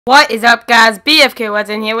What is up, guys? BFK was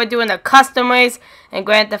in here. We're doing a custom race in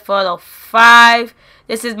Grand Theft Auto 5.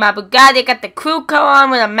 This is my Bugatti. Got the crew car on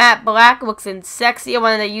with a matte black. Looks sexy. I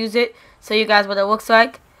wanted to use it so you guys what it looks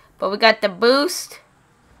like. But we got the boost.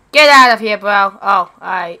 Get out of here, bro. Oh,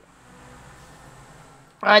 alright.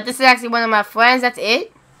 Alright, this is actually one of my friends. That's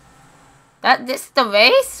it? This is the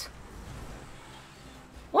race?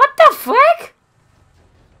 What the frick?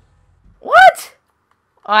 What?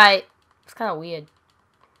 Alright. It's kind of weird.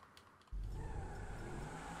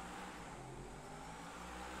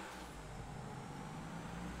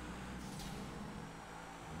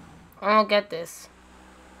 I don't get this.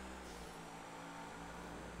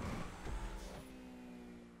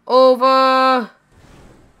 Over.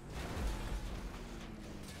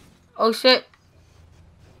 Oh shit.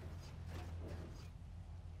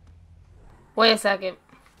 Wait a second.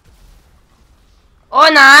 Or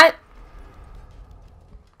not.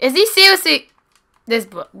 Is he seriously this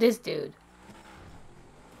dude?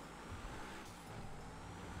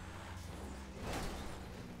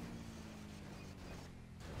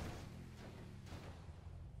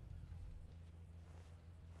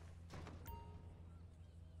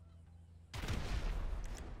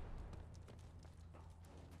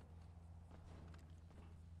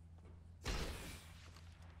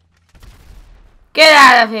 Get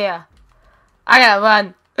out of here! I gotta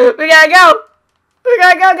run. We gotta go! We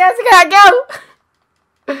gotta go, guys! We gotta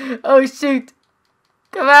go! Oh shoot!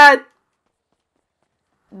 Come on!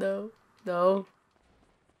 No, no.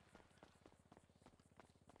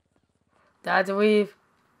 Dodge a weave.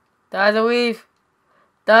 Dodge a weave.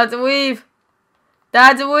 Dodge a weave.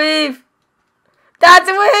 Dodge a weave. Dodge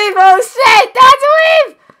a weave! Oh shit! Dodge a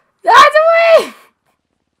weave! Dodge a weave!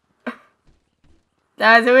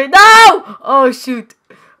 Dodge a weave! No! Oh shoot!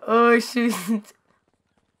 Oh shoot!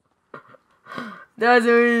 Dodge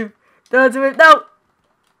a weave! Dodge a weave! No!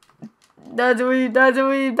 Dodge a weave! Dodge a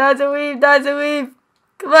weave! Dodge a weave! Dodge a weave!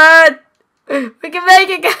 Come on! We can make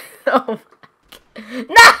it, guys! Oh my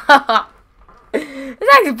God. No!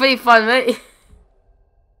 It's actually pretty fun, right?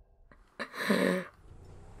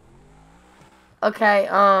 Okay,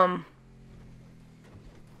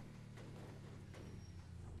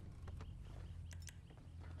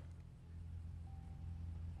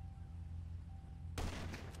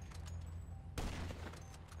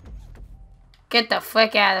 get the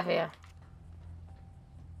frick out of here.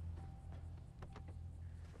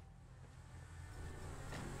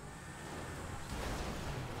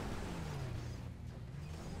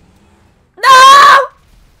 No!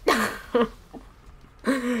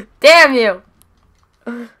 Damn you!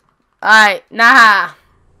 Alright, nah.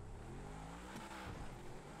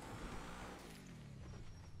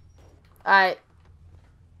 Alright.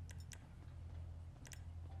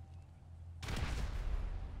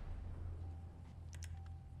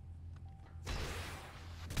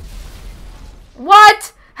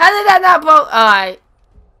 What? How did that not blow? Alright.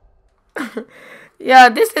 Yo,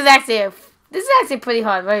 this is actually a pretty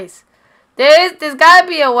hard race. There's gotta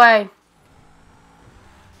be a way.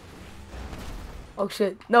 Oh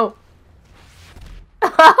shit, no.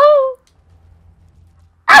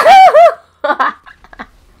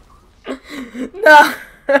 No.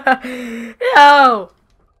 No.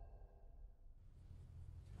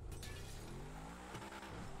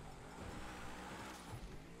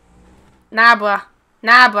 Nah, bruh.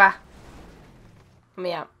 Nah, bruh. Let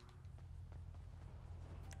me out.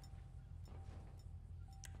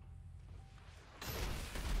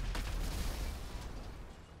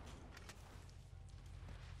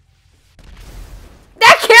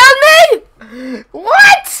 That killed me?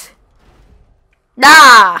 What?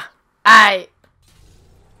 Nah. Alright.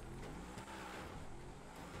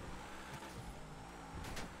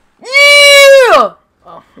 Yeah!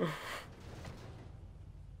 Oh.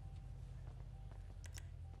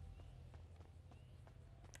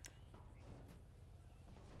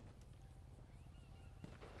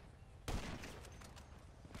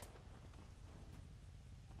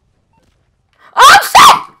 Oh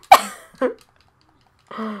shit!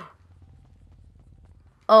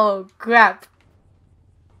 Oh crap.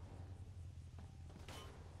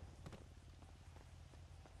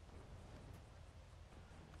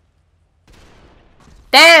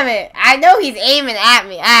 Damn it! I know he's aiming at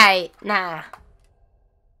me. Alright, nah.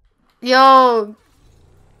 Yo.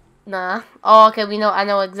 Nah. Oh, okay, I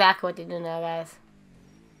know exactly what to do now, guys.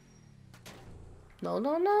 No,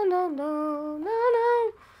 no, no, no, no, no,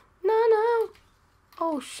 no, no, no.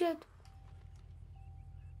 Oh, shit.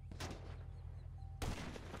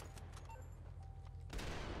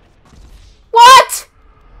 What?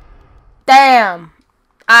 Damn.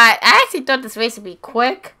 I actually thought this race would be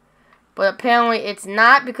quick. But apparently it's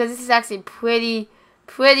not, because this is actually pretty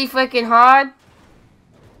freaking hard.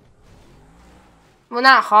 Well,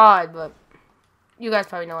 not hard, but you guys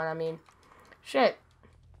probably know what I mean. Shit.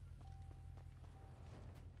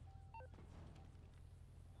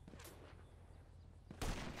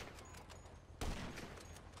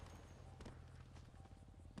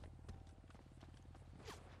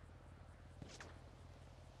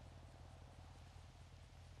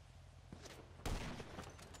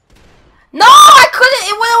 No, I couldn't.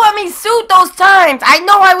 It wouldn't let me shoot those times. I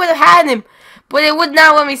know I would have had him, but it would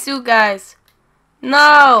not let me shoot, guys.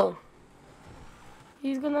 No.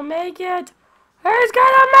 He's gonna make it. He's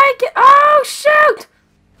gonna make it. Oh, shoot.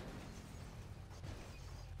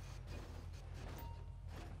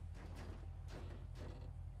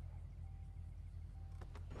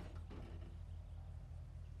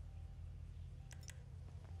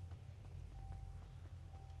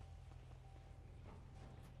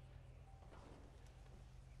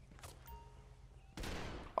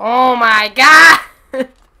 Oh my god!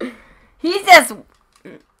 He's just...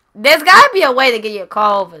 There's gotta be a way to get your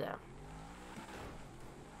car over there.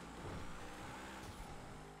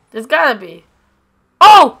 There's gotta be.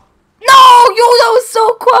 Oh! No! Yo, that was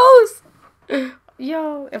so close!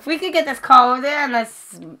 Yo, if we could get this car over there and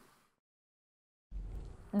let's...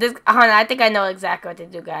 Hold on, I think I know exactly what to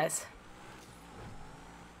do, guys.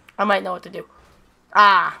 I might know what to do.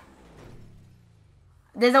 Ah.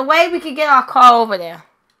 There's a way we could get our car over there.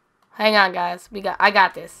 Hang on, guys. I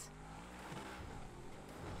got this.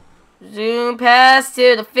 Zoom past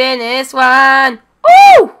to the finish line.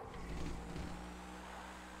 Ooh!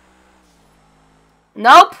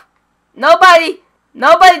 Nope. Nobody.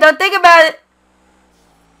 Don't think about it.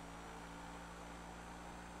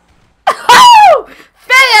 Woo!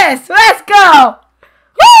 Finish! Let's go!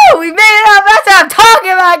 Woo! We made it up. That's what I'm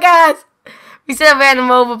talking about, guys. We should have ran him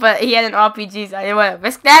over, but he had an RPG, so I didn't want to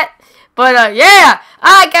risk that. But, yeah.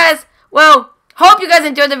 Alright, guys. Well, hope you guys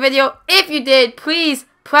enjoyed the video. If you did, please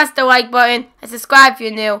press the like button and subscribe if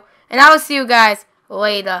you're new. And I will see you guys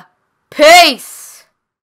later. Peace.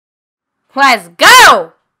 Let's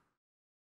go!